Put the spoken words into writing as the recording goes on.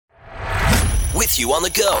with you on the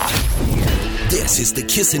go. This is the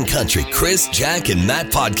Kissin' Country Chris, Jack, and Matt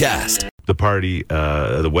podcast. The party,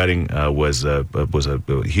 the wedding was a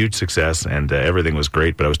huge success, and everything was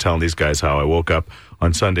great. But I was telling these guys how I woke up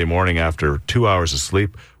on Sunday morning after 2 hours of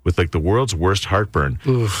sleep with like the world's worst heartburn.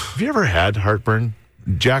 Have you ever had heartburn,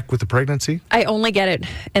 Jack, with the pregnancy? I only get it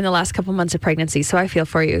in the last couple months of pregnancy, so I feel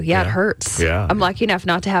for you. Yeah, it hurts. Yeah. I'm lucky enough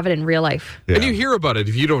not to have it in real life. Yeah. And you hear about it.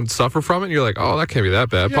 If you don't suffer from it, you're like, oh, that can't be that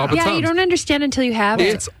bad. Papa Yeah, Tums. you don't understand until you have it.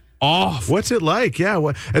 It's awful. What's it like?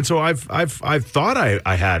 Yeah. And so I've thought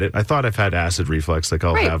I had it. I thought I've had acid reflux. Like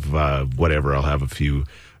I'll have whatever. I'll have a few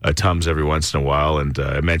Tums every once in a while. And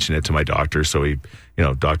I mentioned it to my doctor. So he,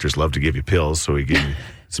 doctors love to give you pills. So he gave me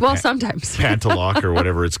sometimes. Pantaloc or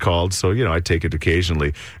whatever it's called. So, I take it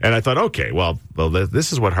occasionally. And I thought, okay, well,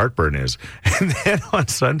 this is what heartburn is. And then on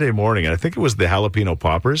Sunday morning, I think it was the jalapeno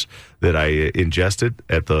poppers that I ingested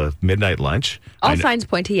at the midnight lunch. All signs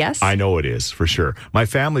point to yes. I know it is, for sure. My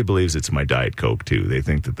family believes it's my Diet Coke, too. They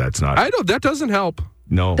think that that's not... I know, that doesn't help.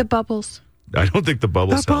 No. The bubbles. I don't think the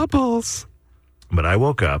bubbles help. Bubbles. But I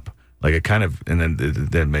woke up, like it kind of... And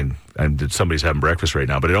then somebody's having breakfast right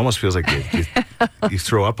now, but it almost feels like you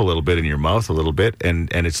throw up a little bit in your mouth a little bit, and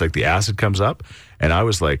it's like the acid comes up. And I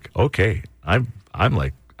was like, okay, I'm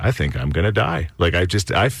like, I think I'm going to die. Like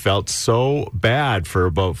I felt so bad for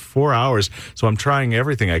about 4 hours. So I'm trying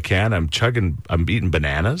everything I can. I'm eating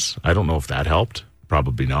bananas. I don't know if that helped.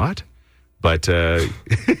 Probably not. But You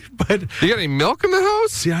got any milk in the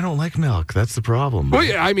house? see, I don't like milk. That's the problem. Well,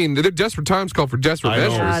 yeah, I mean, the desperate times call for desperate I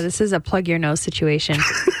know. measures. This is a plug your nose situation.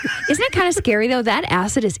 Isn't it kind of scary, though? That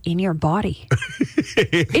acid is in your body.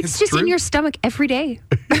 It's just in your stomach every day.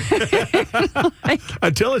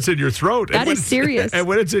 Until it's in your throat. That is serious. And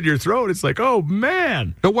when it's in your throat, it's like, oh,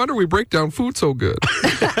 man. No wonder we break down food so good.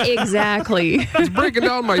 Exactly. It's breaking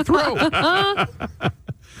down my throat.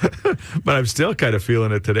 But I'm still kind of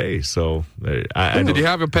feeling it today. So I Did you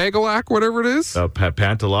have a Pagalac, whatever it is?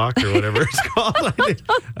 Pantaloc or whatever it's called.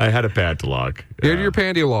 I had a Pantaloc. You had your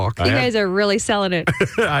panty lock. You guys are really selling it.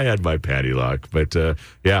 I had my panty lock, but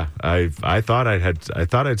I thought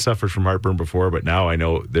I'd suffered from heartburn before, but now I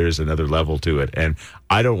know there's another level to it, and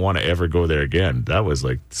I don't want to ever go there again. That was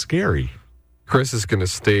like scary. Chris is going to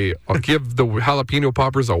stay. I'll give the jalapeno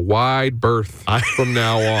poppers a wide berth from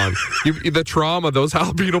now on. The trauma those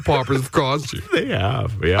jalapeno poppers have caused you. They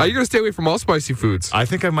have, yeah. Are you going to stay away from all spicy foods? I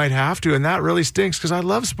think I might have to, and that really stinks because I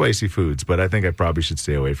love spicy foods, but I think I probably should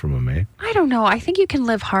stay away from them, eh? I don't know. I think you can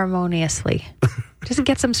live harmoniously. Just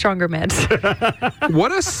get some stronger meds.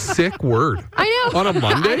 What a sick word. I know. On a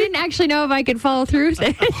Monday? I didn't actually know if I could follow through with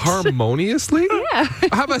it. Harmoniously? Yeah.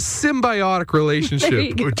 Have a symbiotic There you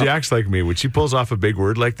relationship. go. Jack's like me. When she pulls off a big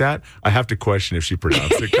word like that, I have to question if she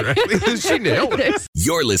pronounced it correctly. She nailed it.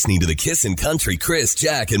 You're listening to the Kissin' Country Chris,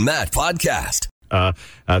 Jack, and Matt podcast.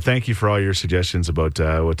 Thank you for all your suggestions about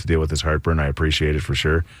what to deal with this heartburn. I appreciate it for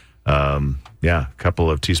sure. A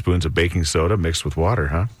couple of teaspoons of baking soda mixed with water,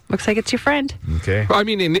 huh? Looks like it's your friend. Okay. I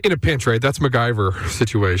mean, in a pinch, right? That's MacGyver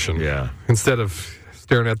situation. Yeah. Instead of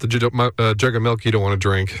staring at the jug of milk you don't want to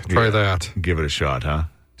drink, try that. Give it a shot, huh?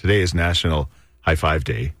 Today is National High Five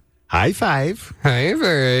Day. High five. Hey,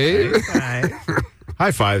 very.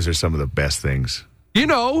 High fives are some of the best things. You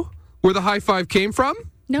know where the high five came from?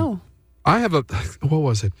 No. I have what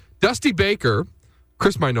was it? Dusty Baker.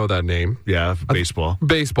 Chris might know that name. Yeah, baseball.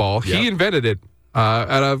 Baseball. Yep. He invented it.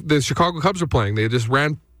 The Chicago Cubs were playing. They just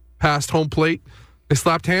ran past home plate. They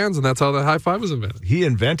slapped hands, and that's how the high five was invented. He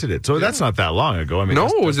invented it. So that's not that long ago. I mean, No,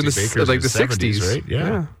 it was in Dusty the Baker's like the 70s, 60s, right?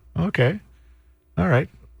 Yeah. Okay. All right.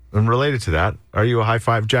 And related to that, are you a high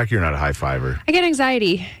five? Jack, you're not a high fiver. I get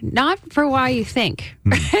anxiety, not for why you think.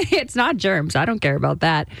 It's not germs. I don't care about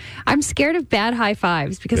that. I'm scared of bad high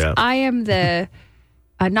fives because I am the,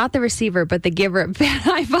 not the receiver, but the giver of bad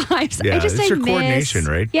high fives. Yeah, I just it's say your miss. coordination,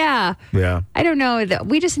 right? Yeah. Yeah. I don't know.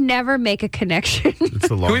 We just never make a connection. It's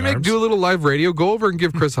the long Can we arms. do a little live radio? Go over and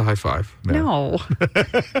give Chris a high five. No.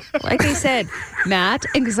 Like I said, Matt,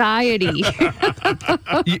 anxiety.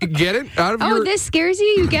 You get it out of Oh, your this scares you?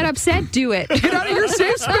 You get upset? Do it. get out of your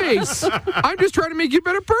safe space. I'm just trying to make you a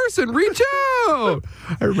better person. Reach out.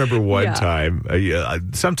 I remember one Yeah.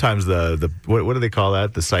 time. Sometimes the what do they call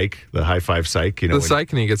that? The psych, the high five psych. You know, The psych,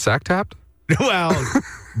 can you get sack tapped? Well,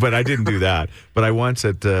 but I didn't do that. But I once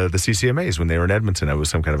at the CCMAs when they were in Edmonton, I was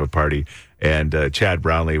some kind of a party, and Chad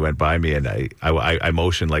Brownlee went by me, and I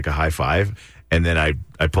motioned like a high five, and then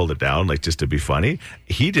I pulled it down like just to be funny.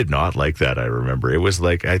 He did not like that. I remember it was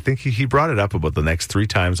like I think he brought it up about the next 3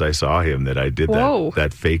 times I saw him that I did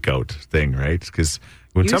that fake out thing, right? Because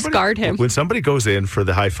when You scarred him. when somebody goes in for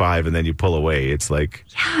the high five and then you pull away, it's like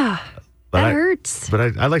That hurts.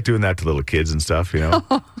 But I like doing that to little kids and stuff,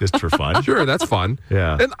 just for fun. Sure, that's fun.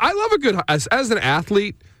 Yeah. And I love a good, as an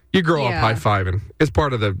athlete, you grow up high-fiving. It's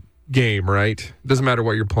part of the game, right? Doesn't matter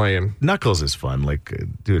what you're playing. Knuckles is fun, like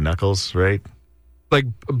doing knuckles, right? Like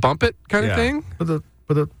bump it kind of thing?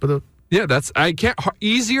 Yeah,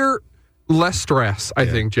 easier, less stress, I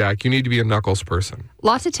think, Jack. You need to be a knuckles person.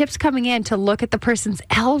 Lots of tips coming in to look at the person's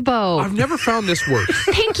elbow. I've never found this works.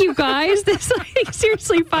 Thank you, guys.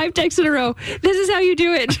 Seriously, 5 texts in a row. This is how you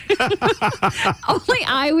do it. Only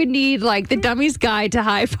I would need, the dummy's guide to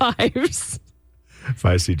high fives. If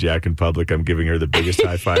I see Jack in public, I'm giving her the biggest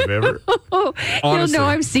high five ever. You'll know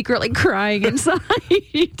I'm secretly crying inside.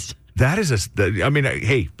 That is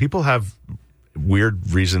hey, people have weird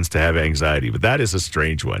reasons to have anxiety, but that is a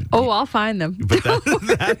strange one. Oh, I'll find them. But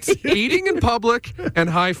that's eating in public and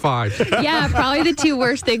high five. Yeah, probably the 2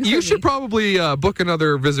 worst things. You should probably book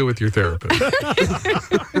another visit with your therapist.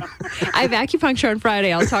 I have acupuncture on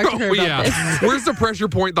Friday. I'll talk to her about this. Where's the pressure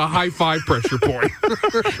point? The high five pressure point.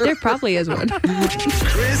 There probably is one.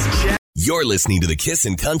 You're listening to the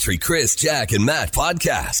Kissin' Country Chris, Jack, and Matt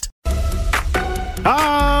podcast.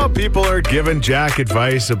 People are giving Jack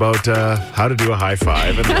advice about how to do a high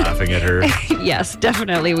five and laughing at her. Yes,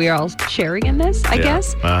 definitely. We are all sharing in this, I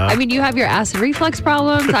guess. I mean, you have your acid reflux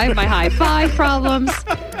problems. I have my high five problems.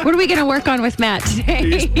 What are we going to work on with Matt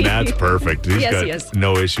today? Matt's perfect. He's got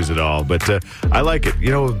no issues at all. But I like it.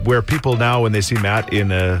 Where people now, when they see Matt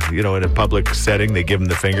in a public setting, they give him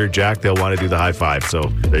the finger. Jack, they'll want to do the high five. So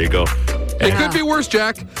there you go. It could be worse,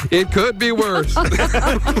 Jack. It could be worse.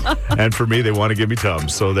 And for me, they want to give me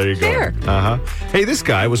Tums. So there you go. Fair. Hey, this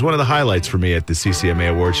guy was one of the highlights for me at the CCMA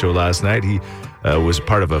Award Show last night. He was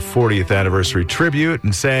part of a 40th anniversary tribute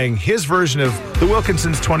and sang his version of the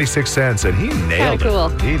Wilkinsons' 26 Cents, and he nailed it. Cool.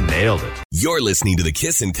 He nailed it. You're listening to the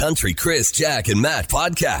Kissin' Country Chris, Jack, and Matt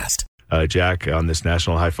podcast. Jack, on this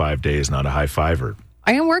National High Five Day, is not a high fiver.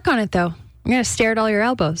 I'm going to work on it, though. I'm going to stare at all your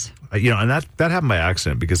elbows. And that happened by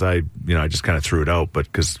accident because I just kind of threw it out, but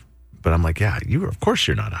I'm like, of course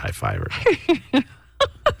you're not a high fiver.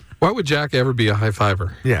 Why would Jack ever be a high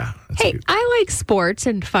fiver? Yeah. Hey, I like sports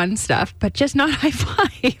and fun stuff, but just not high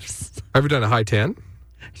fives. Ever done a high 10?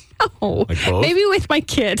 No. Like both? Maybe with my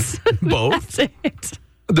kids. Both? That's it.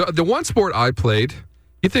 The one sport I played,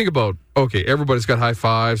 you think about, okay, everybody's got high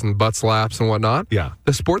fives and butt slaps and whatnot. Yeah.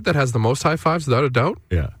 The sport that has the most high fives, without a doubt,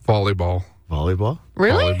 volleyball. Volleyball?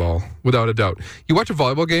 Really? Volleyball, without a doubt. You watch a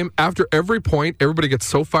volleyball game, after every point, everybody gets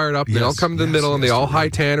so fired up, they all come to the middle, and they all high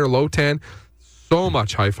 10 or low 10. So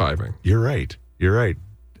much high-fiving. You're right.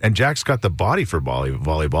 And Jack's got the body for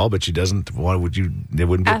volleyball, but she doesn't. It wouldn't be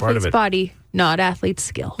a part of it. Athlete's body, not athlete's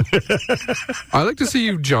skill. I like to see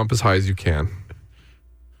you jump as high as you can.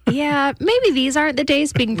 Yeah, maybe these aren't the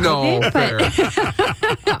days being pregnant, No, fair.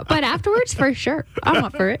 but afterwards, for sure. I'm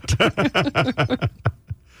up for it.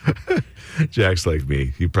 Jack's like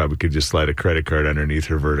me. You probably could just slide a credit card underneath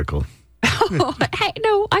her vertical. Hey,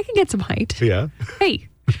 no, I can get some height. Yeah. Hey.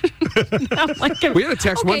 We had a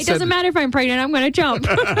text once. It doesn't matter if I'm pregnant. I'm going to jump.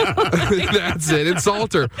 That's it.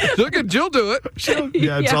 Insult her. Look at Jill do it.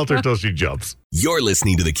 Insult her until she jumps. You're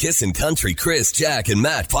listening to the Kissin' Country Chris, Jack, and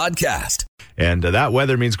Matt podcast. And that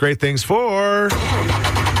weather means great things for...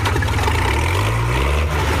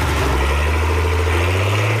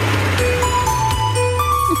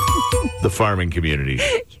 the farming community.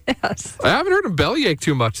 Yes. I haven't heard of bellyache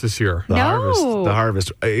too much this year. The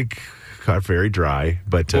harvest. It got very dry,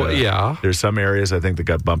 but there's some areas I think that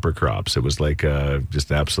got bumper crops. It was like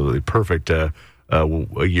just an absolutely perfect a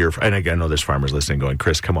year. And again, I know there's farmers listening going,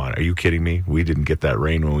 Chris, come on, are you kidding me? We didn't get that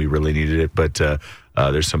rain when we really needed it, but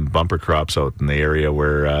there's some bumper crops out in the area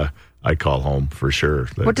where I call home for sure.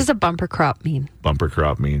 What does a bumper crop mean? Bumper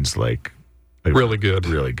crop means like really good.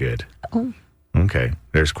 Really good. Oh. Okay.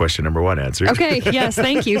 There's question number 1 answered. Okay. Yes.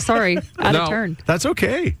 Thank you. Sorry. Out of turn. That's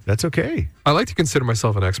okay. I like to consider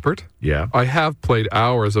myself an expert. Yeah. I have played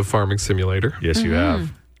hours of Farming Simulator. Yes, you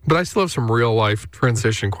have. But I still have some real life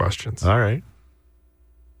transition questions. All right.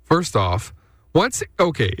 First off,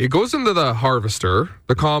 it goes into the harvester,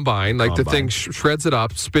 the combine, the thing shreds it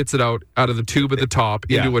up, spits it out of the tube at the top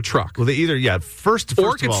into a truck. Well, they either, first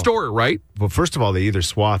or it can store it, right? Well, first of all, they either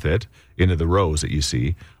swath it into the rows that you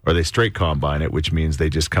see, or they straight combine it, which means they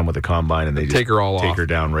just come with a combine and they just take her all off. Take her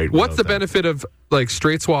down right. What's the benefit of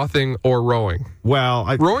straight swathing or rowing? Well,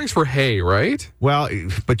 rowing's for hay, right? Well,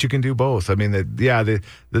 but you can do both. I mean, I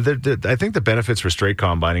think the benefits for straight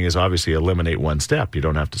combining is obviously eliminate one step. You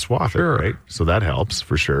don't have to swath it, right? So that helps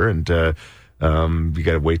for sure. And you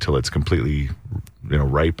got to wait till it's completely,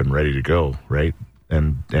 ripe and ready to go, right?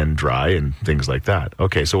 And dry and things like that.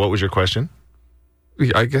 Okay, so what was your question?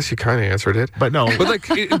 I guess you kind of answered it. But no. But like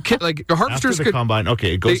a harvesters after the combine,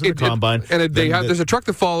 okay, it goes to the combine. And there's a truck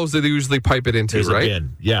that follows that they usually pipe it into, right? A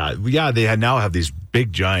bin. Yeah, they now have these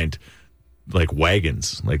big giant like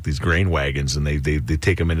wagons, like these grain wagons, and they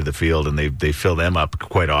take them into the field and they fill them up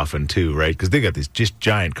quite often too, right? Because they got these just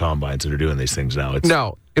giant combines that are doing these things now.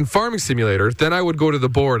 Now, in Farming Simulator, then I would go to the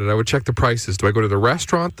board and I would check the prices. Do I go to the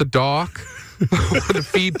restaurant, the dock, or the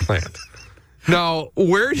feed plant? Now,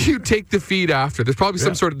 where do you take the feed after? There's probably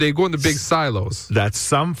some sort of, they go in the big silos. That's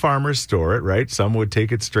some farmers store it, right? Some would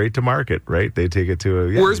take it straight to market, right? They take it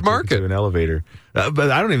to where's market? To an elevator.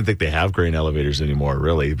 But I don't even think they have grain elevators anymore,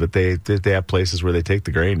 really. But they have places where they take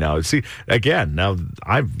the grain now. See, again, now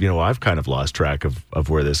I've kind of lost track of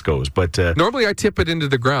where this goes. But normally I tip it into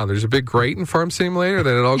the ground. There's a big grate in Farm Simulator,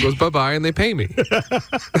 then it all goes bye-bye and they pay me.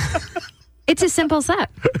 It's a simple set.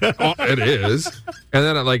 Oh, it is. And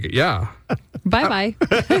then Bye-bye.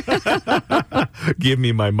 Give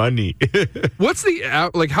me my money. What's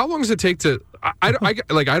how long does it take to, I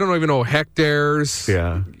don't even know, hectares,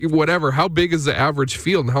 whatever. How big is the average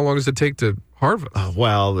field and how long does it take to harvest?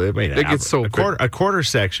 Well, I mean, a quarter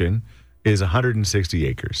section is 160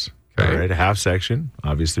 acres. Okay. All right, a half section,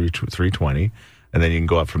 obviously 320. And then you can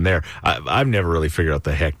go up from there. I've never really figured out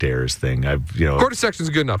the hectares thing. Quarter section is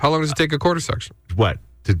good enough. How long does it take a quarter section? What?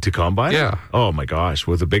 To combine? Yeah. Oh my gosh.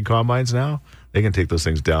 With the big combines now, they can take those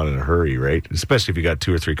things down in a hurry, right? Especially if you got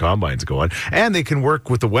 2 or 3 combines going. And they can work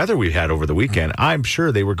with the weather we had over the weekend. I'm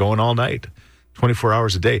sure they were going all night, 24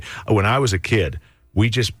 hours a day. When I was a kid, we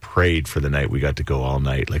just prayed for the night we got to go all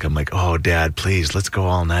night. Like, I'm like, oh, Dad, please, let's go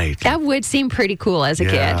all night. That would seem pretty cool as a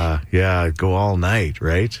kid. Yeah, go all night,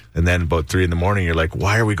 right? And then about 3 in the morning, you're like,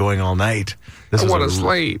 why are we going all night? I want to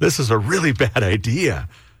sleep. This is a really bad idea.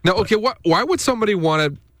 Now, okay, why would somebody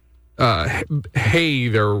want to hay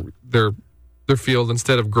their field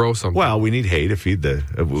instead of grow something? Well, we need hay to feed the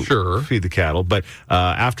feed the cattle. But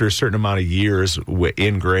after a certain amount of years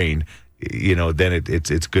in grain, then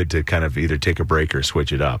it's good to kind of either take a break or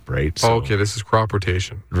switch it up, right? So, okay, this is crop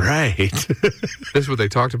rotation. Right. This is what they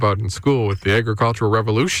talked about in school with the agricultural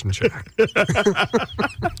revolution, Jack.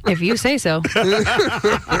 If you say so.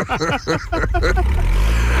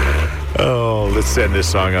 Oh, let's send this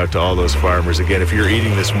song out to all those farmers. Again, if you're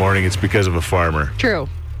eating this morning, it's because of a farmer. True.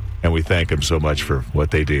 And we thank them so much for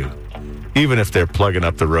what they do. Even if they're plugging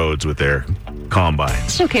up the roads with their combines.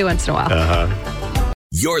 It's okay once in a while. Uh-huh.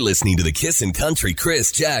 You're listening to the Kissin' Country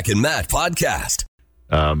Chris, Jack, and Matt podcast.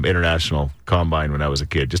 International combine when I was a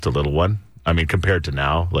kid, just a little one. I mean, compared to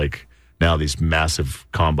now, like now these massive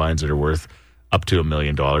combines that are worth up to $1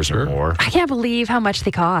 million or more. I can't believe how much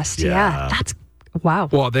they cost. Yeah, that's wow.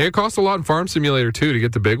 Well, they cost a lot in Farm Simulator too to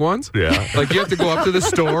get the big ones. Yeah, like you have to go up to the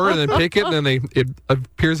store and then pick it, and then it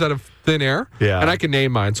appears out of thin air. Yeah, and I can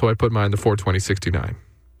name mine, so I put mine the 42069.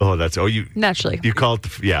 Oh, you naturally. You call it the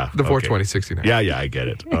 42069. Yeah, I get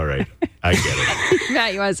it. All right, I get it.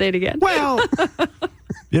 Matt, you want to say it again? Well,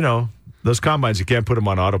 those combines, you can't put them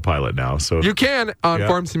on autopilot now. So you can on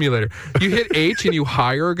Farm Simulator. You hit H and you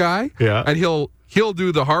hire a guy, and he'll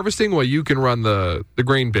do the harvesting while you can run the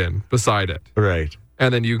grain bin beside it. Right.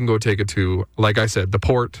 And then you can go take it to, like I said, the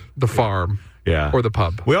port, the farm. Yeah. Or the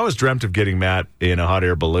pub. We always dreamt of getting Matt in a hot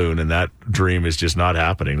air balloon, and that dream is just not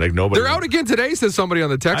happening. Like nobody. They're out again today, says somebody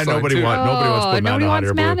on the text line. Nobody wants to put Matt in a hot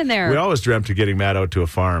air balloon. In there. We always dreamt of getting Matt out to a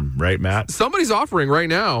farm, right, Matt? Somebody's offering right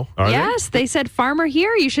now. Yes, they said, farmer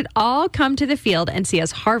here, you should all come to the field and see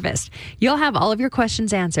us harvest. You'll have all of your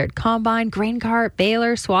questions answered. Combine, grain cart,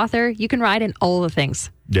 baler, swather. You can ride in all the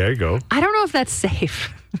things. There you go. I don't know if that's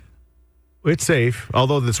safe. It's safe,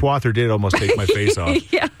 although the swather did almost take my face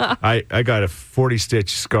off. Yeah. I got a 40-stitch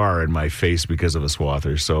scar in my face because of a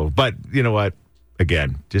swather. So, but you know what?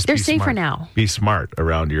 Again, just they're be safer smart. now. Be smart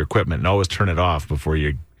around your equipment and always turn it off before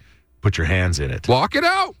you put your hands in it. Lock it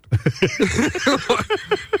out.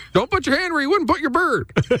 Don't put your hand where you wouldn't put your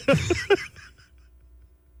bird.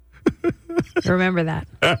 Remember that.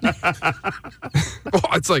 Well,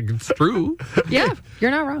 it's true. Yeah,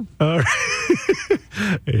 you're not wrong.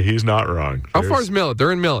 He's not wrong. How far is Millet?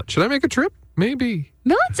 They're in Millet. Should I make a trip? Maybe.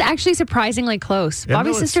 Millet's actually surprisingly close. Yeah,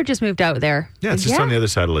 Bobby's sister just moved out there. Yeah, it's just on the other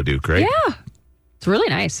side of Leduc, right? Yeah. It's really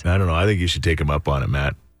nice. I don't know. I think you should take him up on it,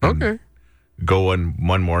 Matt. Okay. Go one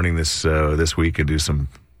morning this week and do some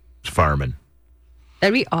farming.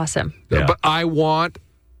 That'd be awesome. Yeah. But I want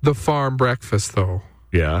the farm breakfast, though.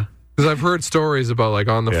 Yeah. Because I've heard stories about, like,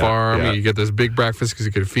 on the farm, you get this big breakfast because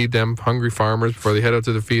you can feed them hungry farmers before they head out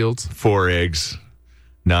to the fields. 4 eggs,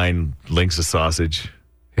 9 links of sausage.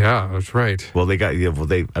 Yeah, that's right. Well, they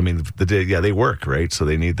work, right? So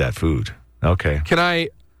they need that food. Okay. Can I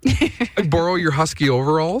I borrow your husky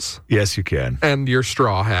overalls Yes, you can. and your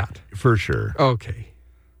straw hat. For sure. Okay.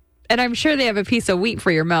 And I'm sure they have a piece of wheat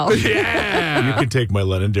for your mouth. Yeah. You can take my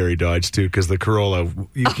Londonderry Dodge too, because the Corolla,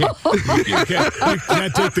 you can't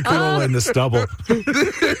take the Corolla in the stubble.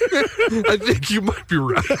 I think you might be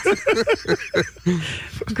right.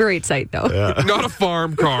 Great sight, though. Not a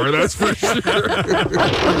farm car, that's for sure.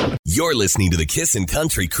 You're listening to the Kissin'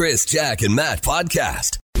 Country Chris, Jack, and Matt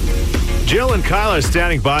podcast. Jill and Kyla are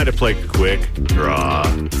standing by to play quick draw.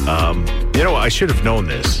 I should have known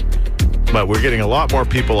this, but we're getting a lot more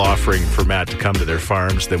people offering for Matt to come to their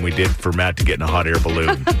farms than we did for Matt to get in a hot air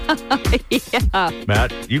balloon. Yeah.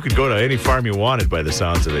 Matt, you could go to any farm you wanted by the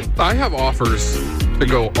sounds of it. I have offers to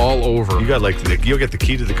go all over. You got you'll get the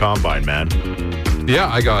key to the combine, man. Yeah,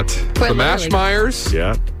 I got the Mashmeyers.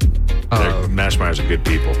 Yeah. Mashmeyers are good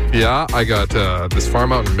people. Yeah, I got this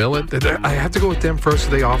farm out in Millet. I have to go with them first,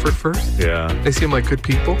 so they offered first. Yeah. They seem like good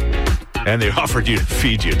people. And they offered you to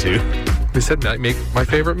feed you, too. They said, make my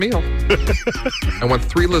favorite meal. I want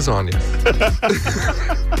 3 lasagnas.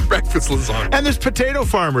 Breakfast lasagna. And there's potato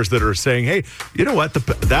farmers that are saying, hey, you know what?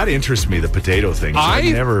 That interests me, the potato thing. I've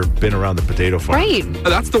never been around the potato farm. Right.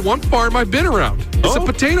 That's the one farm I've been around. It's a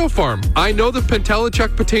potato farm. I know the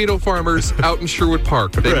Pentelechuk potato farmers out in Sherwood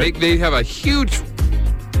Park. They have a huge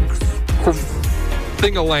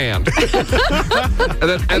thing of land.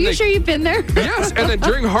 Are you sure you've been there? Yes, and then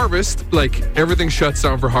during harvest, everything shuts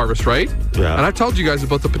down for harvest, right? Yeah. And I told you guys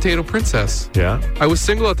about the Potato Princess. Yeah. I was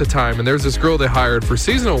single at the time, and there's this girl they hired for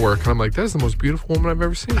seasonal work, and I'm like, that's the most beautiful woman I've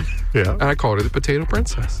ever seen. Yeah. And I called her the Potato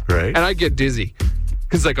Princess. Right. And I get dizzy.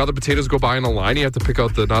 Because other potatoes go by in a line, you have to pick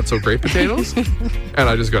out the not so great potatoes. And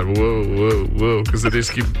I just go, whoa, whoa, whoa, because they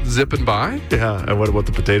just keep zipping by. Yeah. And what about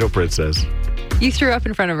the Potato Princess? You threw up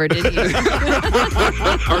in front of her, didn't you?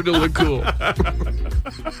 Hard to look cool.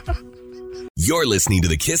 You're listening to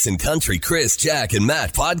the Kissin' Country Chris, Jack, and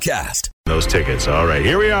Matt podcast. Those tickets. All right.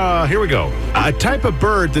 Here we are. Here we go. A type of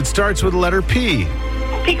bird that starts with the letter P.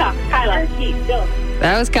 Peacock, Kyla, Jill.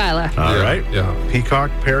 That was Kyla. All right. Yeah. Peacock,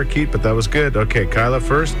 parakeet, but that was good. Okay, Kyla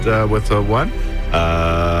first with a 1.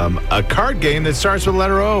 A card game that starts with the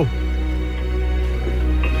letter O.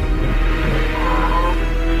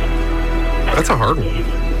 That's a hard one.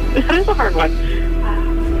 That is a hard one.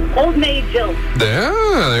 Old Maid Jill. Yeah,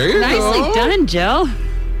 there you go. Nicely done, Jill.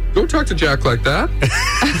 Don't talk to Jack like that.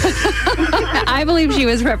 I believe she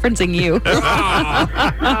was referencing you.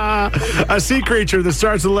 A sea creature that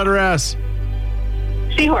starts with the letter S.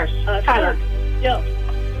 Seahorse, Kyla, Jill.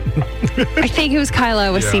 I think it was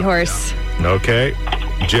Kyla with Yeah. Seahorse. Okay.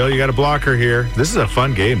 Jill, you got a blocker here. This is a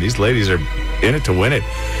fun game. These ladies are in it to win it.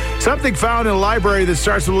 Something found in a library that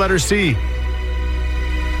starts with the letter C.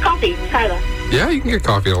 Coffee, Kyla. Yeah, you can get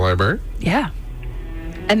coffee in the library. Yeah.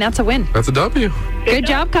 And that's a win. That's a W. Good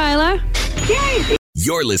job, Kyla.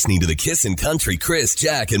 You're listening to the Kissin' Country Chris,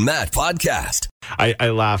 Jack, and Matt podcast. I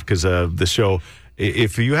laugh because the show,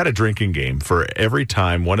 if you had a drinking game for every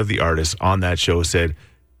time one of the artists on that show said,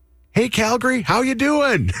 hey, Calgary, how you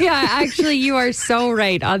doing? Yeah, actually, you are so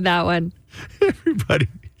right on that one. Everybody,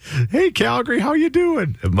 hey, Calgary, how you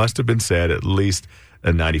doing? It must have been said at least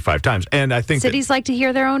 95 times. And I think Cities like to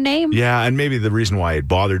hear their own name. yeah, and maybe the reason why it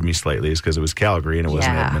bothered me slightly is because it was Calgary and it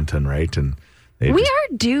wasn't Yeah. Edmonton, right? And We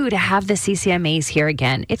are due to have the CCMAs here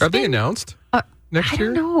again. It's Are they been- announced next I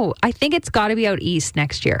year? don't know. I think it's got to be out east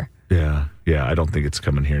next year. Yeah, I don't think it's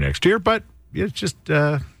coming here next year, but it's just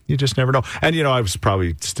you just never know. And I was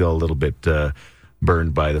probably still a little bit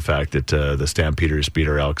burned by the fact that the Stampeders beat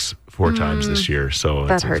our Elks 4 times this year, so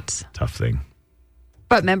That it's hurts. a tough thing.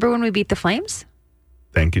 But remember when we beat the Flames?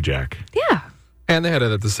 Thank you, Jack. Yeah. And they had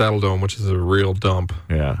it at the Saddle Dome, which is a real dump.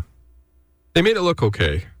 Yeah. They made it look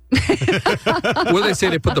okay. What do they say?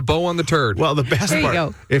 They put the bow on the turd. Well, the best There you part,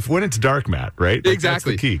 go. if when it's dark, Matt, right? Like,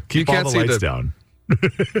 Exactly. That's the key. You Keep all can't the see lights the- down.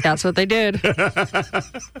 That's what they did.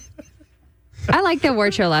 I liked the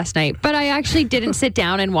award show last night, but I actually didn't sit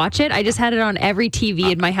down and watch it. I just had it on every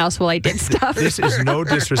TV in my house while I did stuff. This is no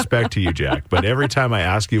disrespect to you, Jack, but every time I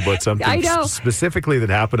ask you about something I know. specifically that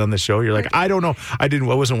happened on the show, you're like, I don't know. I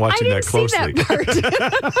wasn't I watching didn't that closely. see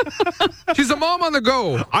that part. She's a mom on the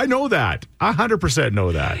go. I know that. 100%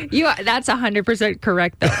 know that. That's 100%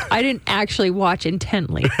 correct, though. I didn't actually watch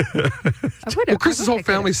intently. Well, Chris's whole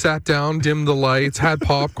family sat down, dimmed the lights, had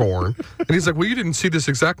popcorn. And he's like, well, you didn't see this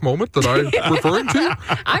exact moment that I'm referring to?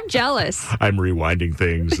 I'm jealous. I'm rewinding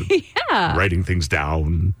things, and writing things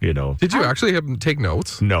down, Did you actually have them take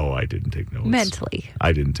notes? No, I didn't take notes. Mentally.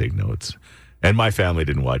 I didn't take notes. And my family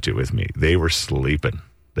didn't watch it with me. They were sleeping.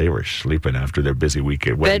 They were sleeping after their busy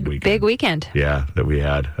weekend. Wedding weekend. Big weekend. Yeah, that we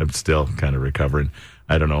had. I'm still kind of recovering.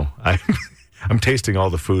 I don't know. I'm tasting all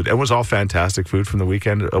the food. It was all fantastic food from the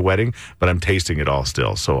weekend, a wedding, but I'm tasting it all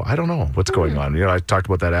still. So I don't know what's going on. I talked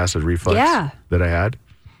about that acid reflux that I had.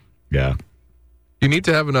 Yeah. You need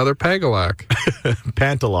to have another Pagalac.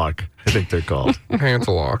 Pantalock, I think they're called.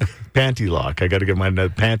 Pantalock. Panty lock. I got to get my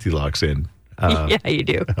panty locks in. Yeah, you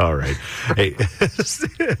do. All right. Hey,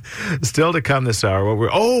 still to come this hour. We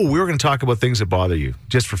were going to talk about things that bother you,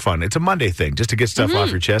 just for fun. It's a Monday thing, just to get stuff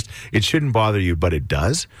off your chest. It shouldn't bother you, but it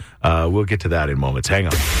does. We'll get to that in moments. Hang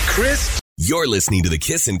on. Chris, you're listening to the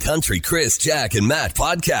Kissin' Country Chris, Jack, and Matt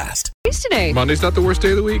podcast. Who's today? Monday's not the worst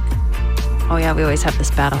day of the week. Oh, yeah, we always have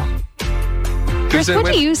this battle. Chris, what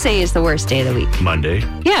do you say is the worst day of the week? Monday.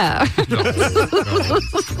 Yeah.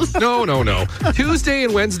 No. Tuesday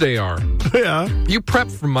and Wednesday are. Yeah. You prep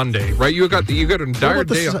for Monday, right? You got an entire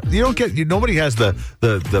day. Nobody has the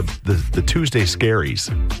Tuesday scaries.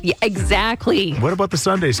 Yeah, exactly. What about the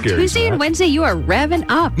Sunday scaries? Tuesday and Wednesday, you are revving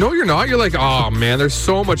up. No, you're not. You're like, oh man, there's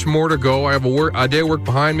so much more to go. I have a day of work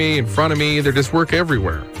behind me, in front of me. There's just work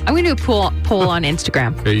everywhere. I'm going to do a poll on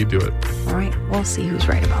Instagram. Okay, you do it. All right, we'll see who's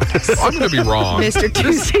right about this. I'm going to be wrong. Mr.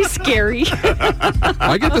 Tuesday Scary.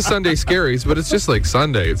 I get the Sunday scaries, but it's just like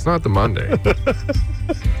Sunday. It's not the Monday.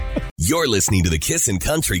 You're listening to the Kissin'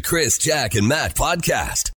 Country Chris, Jack, and Matt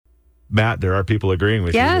podcast. Matt, there are people agreeing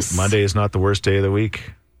with you. Yes. Monday is not the worst day of the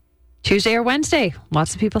week. Tuesday or Wednesday.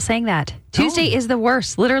 Lots of people saying that. Tuesday is the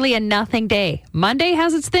worst. Literally a nothing day. Monday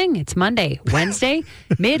has its thing. It's Monday. Wednesday,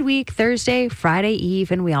 midweek, Thursday, Friday Eve,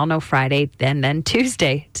 and we all know Friday, then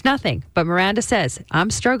Tuesday. It's nothing. But Miranda says, I'm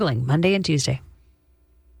struggling Monday and Tuesday.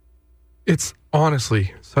 It's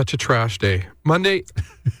honestly such a trash day. Monday,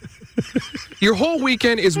 your whole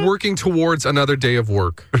weekend is working towards another day of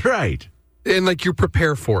work. Right. And like you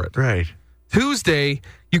prepare for it. Right. Tuesday,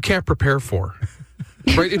 you can't prepare for.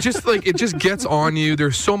 Right? It just gets on you.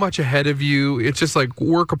 There's so much ahead of you. It's just like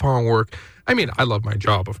work upon work. I mean, I love my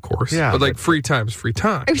job, of course. Yeah, but like free time's free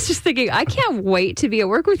time. I was just thinking, I can't wait to be at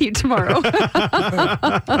work with you tomorrow.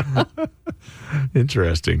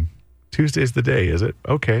 Interesting. Tuesday's the day, is it?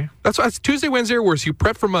 Okay. That's Tuesday, Wednesday are worse. You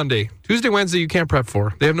prep for Monday. Tuesday, Wednesday, you can't prep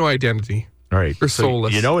for. They have no identity. All right. They're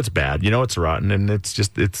soulless. You know it's bad. You know it's rotten, and it's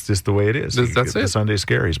just the way it is. That's it. The Sunday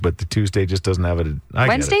scaries, but the Tuesday just doesn't have it.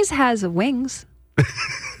 Wednesdays has wings.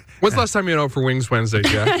 When's the last time you went out for Wings Wednesday,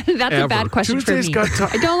 Jack? That's a bad question Tuesday's for me.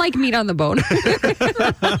 I don't like meat on the bone.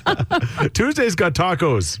 Tuesday's got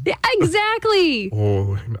tacos. Yeah, exactly.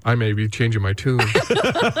 Oh, I may be changing my tune.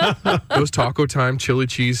 Those Taco Time chili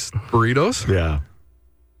cheese burritos. Yeah.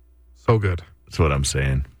 So good. That's what I'm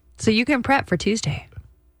saying. So you can prep for Tuesday.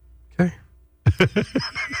 Okay.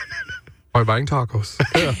 By buying tacos.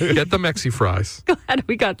 Get the Mexi fries. Glad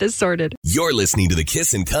we got this sorted. You're listening to the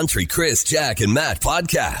Kissin' Country Chris, Jack, and Matt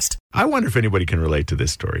podcast. I wonder if anybody can relate to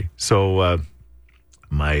this story. So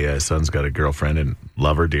my son's got a girlfriend and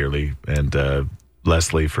love her dearly. And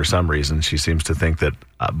Leslie, for some reason, she seems to think that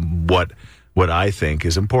what I think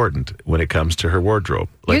is important when it comes to her wardrobe.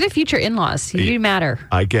 You're the future in-laws. You do matter.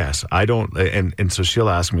 I guess. I don't. And so she'll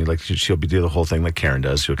ask me, like, she'll do the whole thing like Karen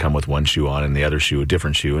does. She'll come with one shoe on and the other shoe, a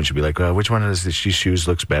different shoe. And she'll be like, which one of these shoes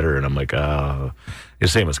looks better? And I'm like, the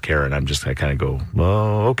same as Karen. I kind of go,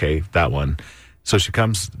 well, okay, that one. So she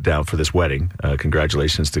comes down for this wedding.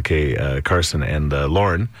 Congratulations to Kay Carson and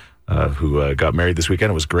Lauren, who got married this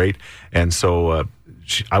weekend. It was great. And so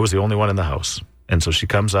I was the only one in the house. And so she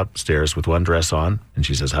comes upstairs with one dress on, and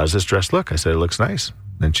she says, how's this dress look? I said, it looks nice.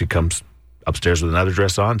 Then she comes upstairs with another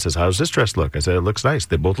dress on and says, how's this dress look? I said, it looks nice.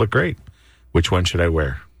 They both look great. Which one should I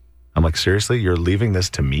wear? I'm like, seriously? You're leaving this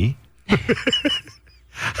to me?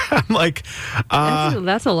 I'm like,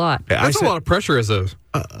 that's a lot. That's a lot of pressure as a...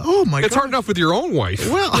 oh, my God. It's hard enough with your own wife.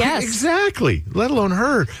 Well, yes. Exactly. Let alone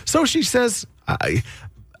her. So she says,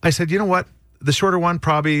 I said, you know what? The shorter one,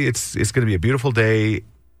 probably, it's going to be a beautiful day.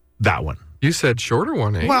 That one. You said shorter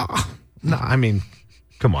one, eh? Well, no, I mean,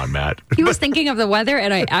 come on, Matt. He was thinking of the weather,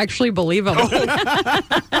 and I actually believe him.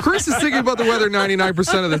 Chris is thinking about the weather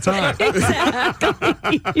 99% of the time.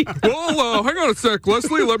 Exactly. Well, hang on a sec,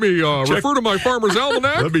 Leslie. Let me refer to my farmer's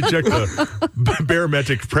almanac. Let me check the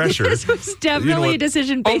barometric pressure. This was definitely a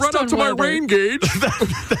decision based on I'll run up to weather. my rain gauge.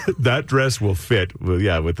 That dress will fit,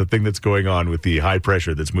 with the thing that's going on with the high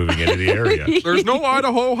pressure that's moving into the area. There's no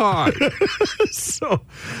Idaho high. So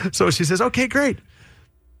she says, okay, great.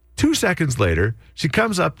 2 seconds later, she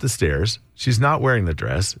comes up the stairs. She's not wearing the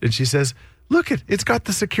dress. And she says, look, it's got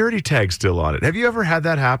the security tag still on it. Have you ever had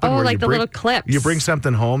that happen? Oh, where like the little clips. You bring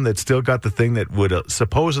something home that's still got the thing that would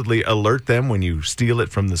supposedly alert them when you steal it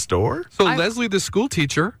from the store? So Leslie, the school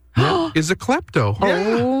teacher, is a klepto.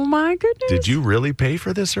 Oh my goodness. Did you really pay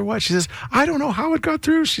for this or what? She says, I don't know how it got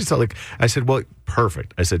through. She's like, I said, well,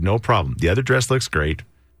 perfect. I said, no problem. The other dress looks great.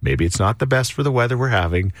 Maybe it's not the best for the weather we're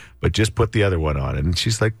having, but just put the other one on. And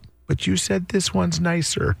she's like, but you said this one's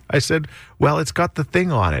nicer. I said, well, it's got the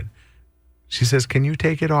thing on it. She says, can you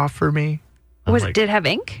take it off for me? Did it have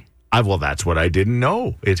ink? Well, that's what I didn't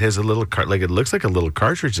know. It has a little, it looks like a little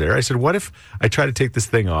cartridge there. I said, what if I try to take this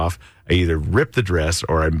thing off? I either rip the dress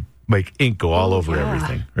or I make ink go all over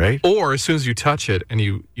everything, right? Or as soon as you touch it and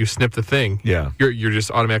you snip the thing, you're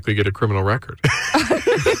just automatically get a criminal record.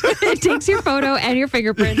 It takes your photo and your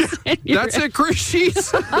fingerprints. That's it, Chris.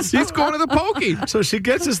 She's going to the pokey. So she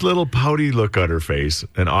gets this little pouty look on her face,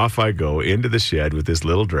 and off I go into the shed with this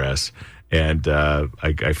little dress, and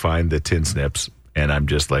I find the tin snips, and I'm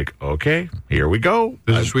just like, okay, here we go.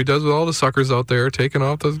 This is what he does with all the suckers out there, taking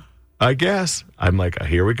off the... I guess. I'm like,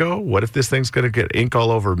 here we go. What if this thing's going to get ink all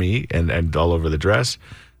over me and all over the dress?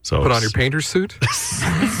 So put on your painter's suit.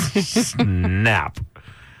 Snap.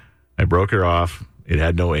 I broke her off. It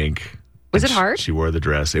had no ink. Was it hard? She wore the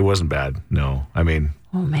dress. It wasn't bad. No. I mean.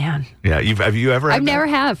 Oh, man. Yeah. Have you ever had I've never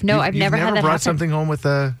have. No, I've never had that happen. You've never brought something home with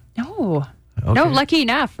a... No. Okay. No, lucky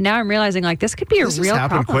enough. Now I'm realizing this could be a real problem. This has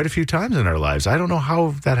happened quite a few times in our lives. I don't know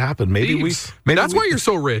how that happened. Maybe that's why you're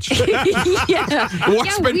so rich. Yeah. Why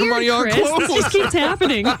spend your money on clothes? This just keeps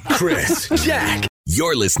happening. Chris, Jack.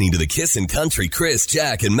 You're listening to the Kissin' Country Chris,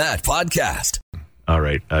 Jack, and Matt podcast. All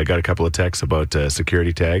right. I got a couple of texts about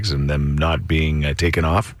security tags and them not being taken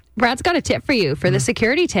off. Brad's got a tip for you. For the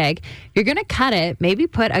security tag, if you're going to cut it, maybe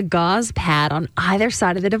put a gauze pad on either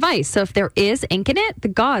side of the device. So if there is ink in it, the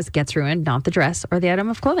gauze gets ruined, not the dress or the item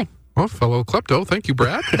of clothing. Well, fellow klepto, thank you,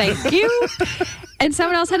 Brad. Thank you. And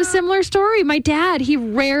someone else had a similar story. My dad, he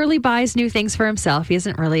rarely buys new things for himself. He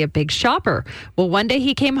isn't really a big shopper. Well, one day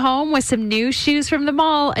he came home with some new shoes from the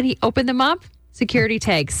mall and he opened them up. Security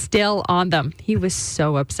tag still on them. He was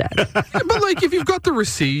so upset. But if you've got the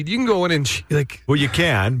receipt, you can go in and Well, you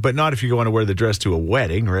can, but not if you want to wear the dress to a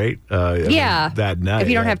wedding, right? I mean, that night. If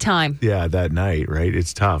you don't have time. Yeah, that night, right?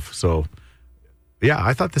 It's tough. So, yeah,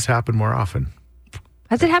 I thought this happened more often.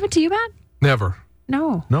 Has it happened to you, Matt? Never.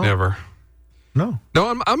 No. Never. No.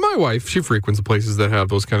 No, my wife, she frequents the places that have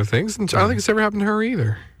those kind of things, and I don't think it's ever happened to her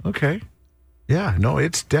either. Okay. Yeah, no,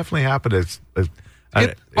 it's definitely happened.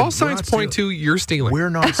 All signs point to you're stealing. We're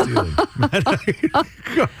not stealing.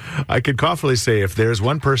 I can confidently say if there's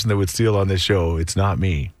one person that would steal on this show, it's not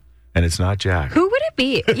me, and it's not Jack. Who would it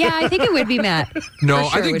be? Yeah, I think it would be Matt. No,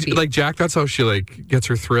 sure I think Jack. That's how she gets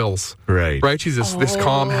her thrills. Right. She's this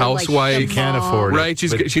calm housewife. Can't afford it. Right.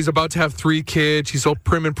 She's about to have 3 kids. She's so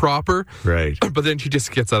prim and proper. Right. But then she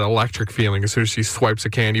just gets that electric feeling as soon as she swipes a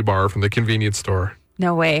candy bar from the convenience store.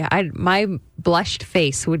 No way. My blushed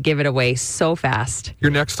face would give it away so fast. Your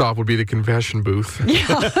next stop would be the confession booth.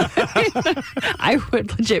 Yeah. I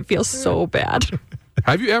would legit feel so bad.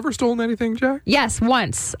 Have you ever stolen anything, Jack? Yes,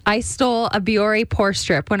 once. I stole a Biore pore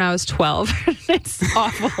strip when I was 12. It's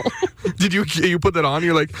awful. Did you put that on?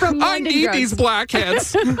 You're like, I need drugs. These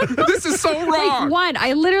blackheads. This is so wrong. One.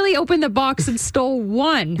 I literally opened the box and stole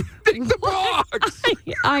one. Take the box.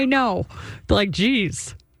 I know.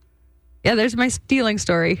 Geez. Yeah, there's my stealing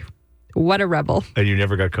story. What a rebel. And you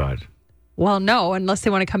never got caught? Well, no, unless they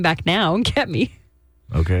want to come back now and get me.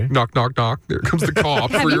 Okay. Knock, knock, knock. There comes the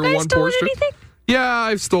cops for your one pore strip. Anything? Yeah,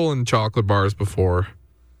 I've stolen chocolate bars before.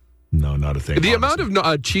 No, not a thing. The amount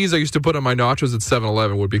of cheese I used to put on my nachos at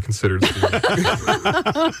 7-Eleven would be considered stealing.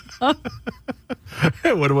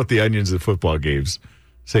 What about the onions at football games?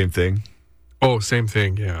 Same thing? Oh, same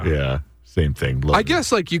thing, yeah. Yeah, same thing. I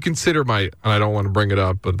guess you consider and I don't want to bring it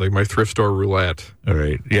up, but my thrift store roulette. All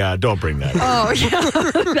right. Yeah, don't bring that up. Oh,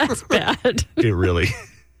 yeah. That's bad. It really...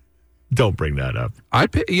 Don't bring that up.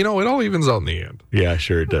 It all evens out in the end. Yeah,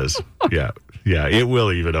 sure it does. Yeah, it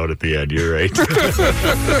will even out at the end. You're right.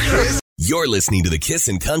 You're listening to the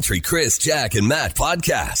Kissin' Country Chris, Jack, and Matt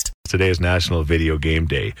podcast. Today is National Video Game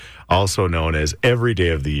Day, also known as every day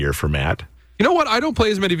of the year for Matt. You know what? I don't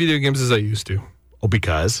play as many video games as I used to. Oh,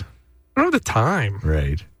 because? I don't have the time.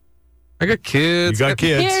 Right. I got kids. You got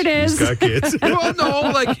kids. Here it is. He's got kids. Well,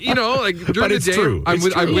 no, during but the it's day, true. I'm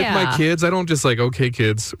with Yeah. my kids. I don't just okay,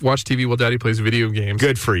 kids, watch TV while Daddy plays video games.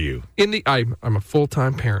 Good for you. I'm a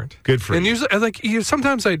full-time parent. Good for and you. usually,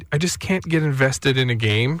 sometimes I just can't get invested in a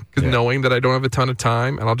game because knowing that I don't have a ton of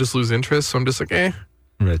time and I'll just lose interest. So I'm just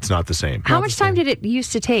It's not the same. How much time did it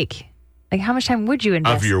used to take? How much time would you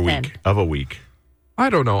invest of your then? week? Of a week.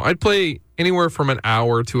 I don't know. I'd play anywhere from an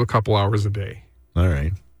hour to a couple hours a day. All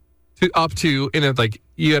right. Up to,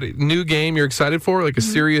 you got a new game you're excited for, a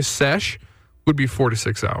serious sesh, would be 4 to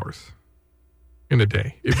 6 hours. in a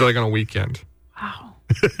day, if like on a weekend. Wow.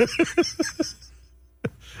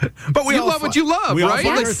 But we You all love what you love, we all right?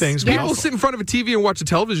 find our Yes. things. People sit in front of a TV and watch a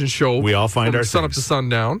television show. We all find from our sun up things. to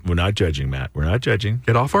sundown. We're not judging, Matt. We're not judging.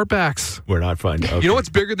 Get off our backs. We're not finding. Okay. You know what's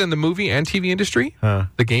bigger than the movie and TV industry? Huh.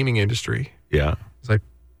 The gaming industry. Yeah. It's like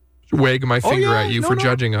wagging my finger yeah, at you no, for no.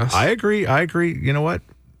 judging us. I agree. You know what?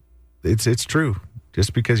 It's true.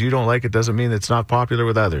 Just because you don't like it doesn't mean it's not popular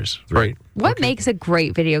with others. right. What makes a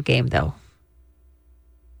great video game, though?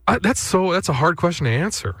 That's a hard question to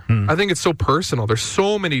answer. I think it's so personal. There's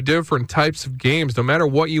so many different types of games, no matter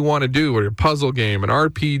what you want to do, whether a puzzle game, an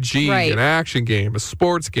RPG, Right. an action game, a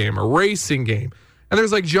sports game, a racing game. And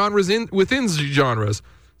there's like genres within genres.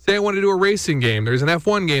 Say I want to do a racing game. There's an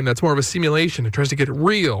F1 game that's more of a simulation. It tries to get it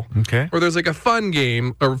real. Okay. Or there's like a fun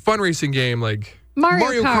game or fun racing game like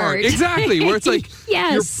Mario Kart. Exactly, where it's like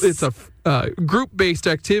Yes. it's a group-based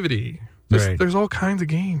activity. Right. There's all kinds of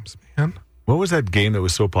games, man. What was that game that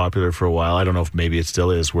was so popular for a while? I don't know if maybe it still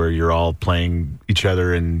is, where you're all playing each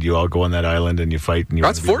other and you all go on that island and you fight. And you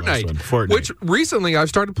That's want to be the last Fortnite, one. which recently I've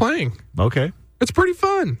started playing. Okay. It's pretty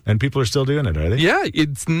fun. And people are still doing it, are they? Yeah,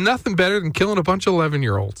 it's nothing better than killing a bunch of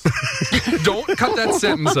 11-year-olds. Don't cut that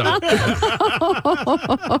sentence out.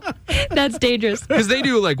 That's dangerous. Because they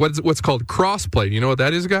do like what's called crossplay. You know what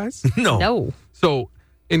that is, guys? No. No. So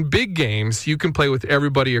in big games, you can play with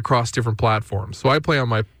everybody across different platforms. So I play on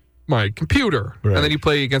my computer, Right. and then you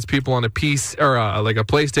play against people on a PC or like a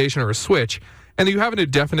PlayStation or a Switch, and you have an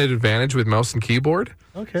indefinite advantage with mouse and keyboard.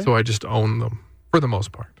 Okay. So I just own them for the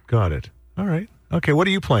most part. Got it. All right. Okay, what are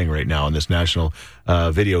you playing right now on this National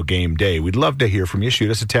Video Game Day? We'd love to hear from you. Shoot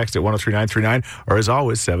us a text at 103939, or as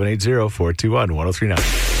always,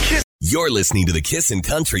 780-421-1039. You're listening to the Kissin'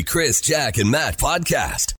 Country Chris, Jack, and Matt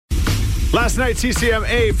podcast. Last night,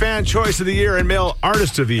 CCMA Fan Choice of the Year and Male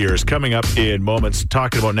Artist of the Year is coming up in moments,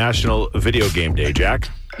 talking about National Video Game Day. Jack?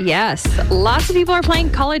 Yes. Lots of people are playing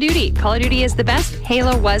Call of Duty. Call of Duty is the best.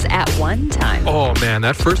 Halo was at one time. Oh man,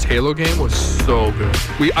 that first Halo game was so good.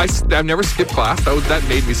 I've never skipped class. That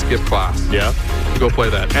made me skip class Yeah. to go play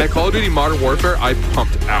that. And Call of Duty Modern Warfare, I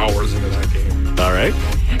pumped hours into that game. All right.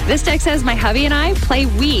 This text says, my hubby and I play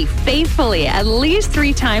Wii faithfully at least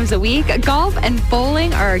 3 times a week. Golf and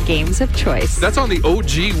bowling are our games of choice. That's on the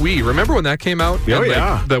OG Wii. Remember when that came out? Oh, And,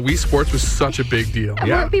 yeah. The Wii Sports was such a big deal.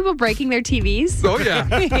 Yeah. Weren't people breaking their TVs? Oh yeah.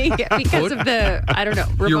 Because of the, I don't know,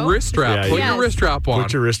 remote? Your wrist strap. Yeah, Put yes. your wrist strap on.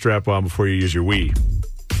 Put your wrist strap on before you use your Wii.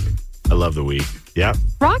 I love the Wii. Yeah.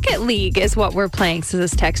 Rocket League is what we're playing, says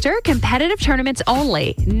this texter. Competitive tournaments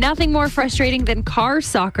only. Nothing more frustrating than car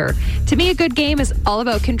soccer. To me, a good game is all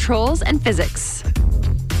about controls and physics.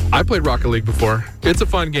 I played Rocket League before. It's a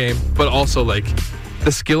fun game, but also like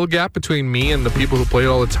the skill gap between me and the people who play it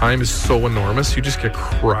all the time is so enormous. You just get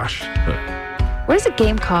crushed. What does a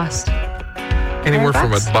game cost? Anywhere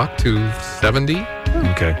from $100? $1 to 70.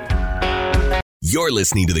 Okay. You're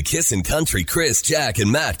listening to the Kissin' Country Chris, Jack,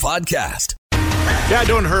 and Matt podcast. Yeah, it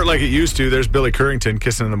don't hurt like it used to. There's Billy Currington,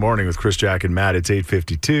 Kissing in the Morning with Chris, Jack, and Matt. It's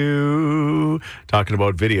 8:52, talking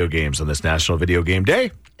about video games on this National Video Game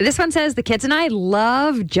Day. This one says, the kids and I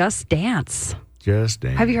love Just Dance. Just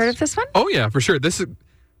dance. Have you heard of this one? Oh yeah, for sure. This is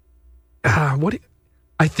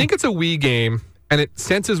I think it's a Wii game, and it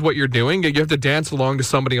senses what you're doing. You have to dance along to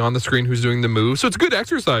somebody on the screen who's doing the move, so it's good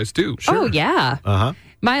exercise too. Oh, yeah. Uh-huh.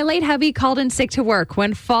 My late hubby called in sick to work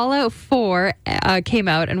when Fallout 4 came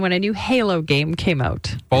out and when a new Halo game came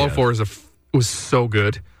out. Fallout 4 was so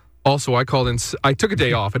good. Also, I took a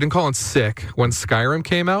day off. I didn't call in sick when Skyrim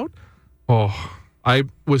came out. Oh, I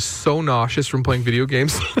was so nauseous from playing video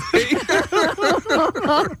games.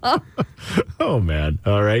 Oh, man.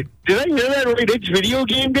 All right. Did I hear that right? It's video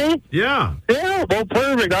game day? Yeah. Yeah, well,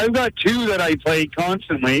 perfect. I've got 2 that I play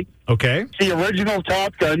constantly. Okay. The original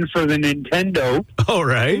Top Gun for the Nintendo, All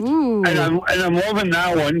right. Ooh. and I'm loving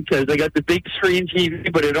that one because I got the big screen TV,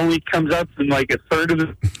 but it only comes up in like a third of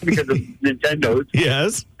it because of Nintendo's.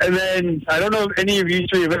 Yes. And then I don't know if any of you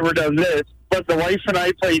 3 have ever done this, but the wife and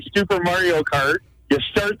I play Super Mario Kart. You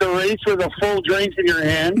start the race with a full drink in your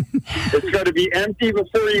hand. It's got to be empty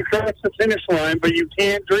before you cross the finish line, but you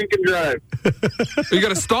can't drink and drive. You got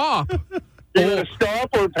to stop. You got to stop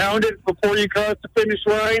or pound it before you cross the finish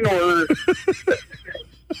line, or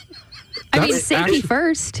I mean, That's safety actually-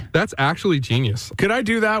 first. That's actually genius. Could I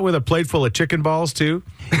do that with a plate full of chicken balls, too?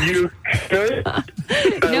 you could.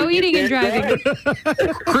 No eating and driving.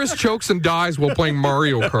 Chris chokes and dies while playing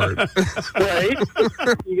Mario Kart. Right?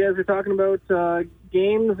 You guys are talking about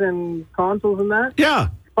games and consoles and that. Yeah.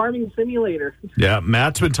 Farming Simulator. Yeah.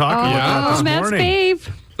 Matt's been talking about that this Matt's morning. fave.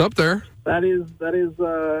 It's up there. That is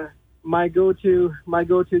my go-to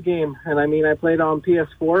game. And I mean, I played on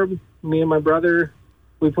PS4 me and my brother,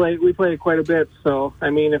 we play it quite a bit. So, I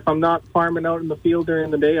mean, if I'm not farming out in the field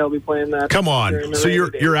during the day, I'll be playing that. Come on. during the So rainy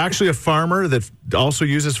day. you're actually a farmer that also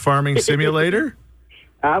uses Farming Simulator?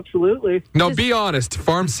 Absolutely. Now, be honest.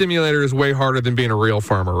 Farm Simulator is way harder than being a real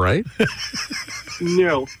farmer, right?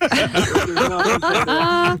 No. There's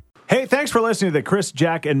not- Hey, thanks for listening to the Chris,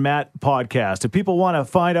 Jack, and Matt podcast. If people want to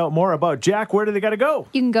find out more about Jack, where do they got to go?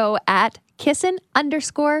 You can go at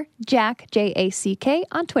kissin_Jack, Jack,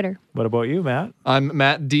 on Twitter. What about you, Matt? I'm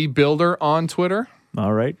Matt D. Builder on Twitter.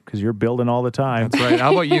 All right, because you're building all the time. That's right.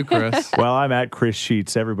 How about you, Chris? Well, I'm at Chris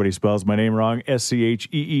Sheets. Everybody spells my name wrong, Scheetz.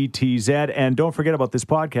 And don't forget about this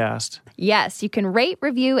podcast. Yes, you can rate,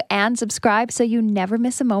 review, and subscribe so you never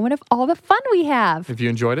miss a moment of all the fun we have. If you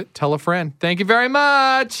enjoyed it, tell a friend. Thank you very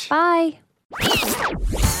much. Bye.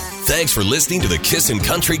 Thanks for listening to the Kissin'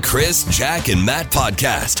 Country Chris, Jack, and Matt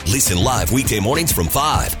podcast. Listen live weekday mornings from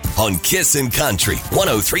 5 on Kissin' Country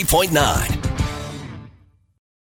 103.9.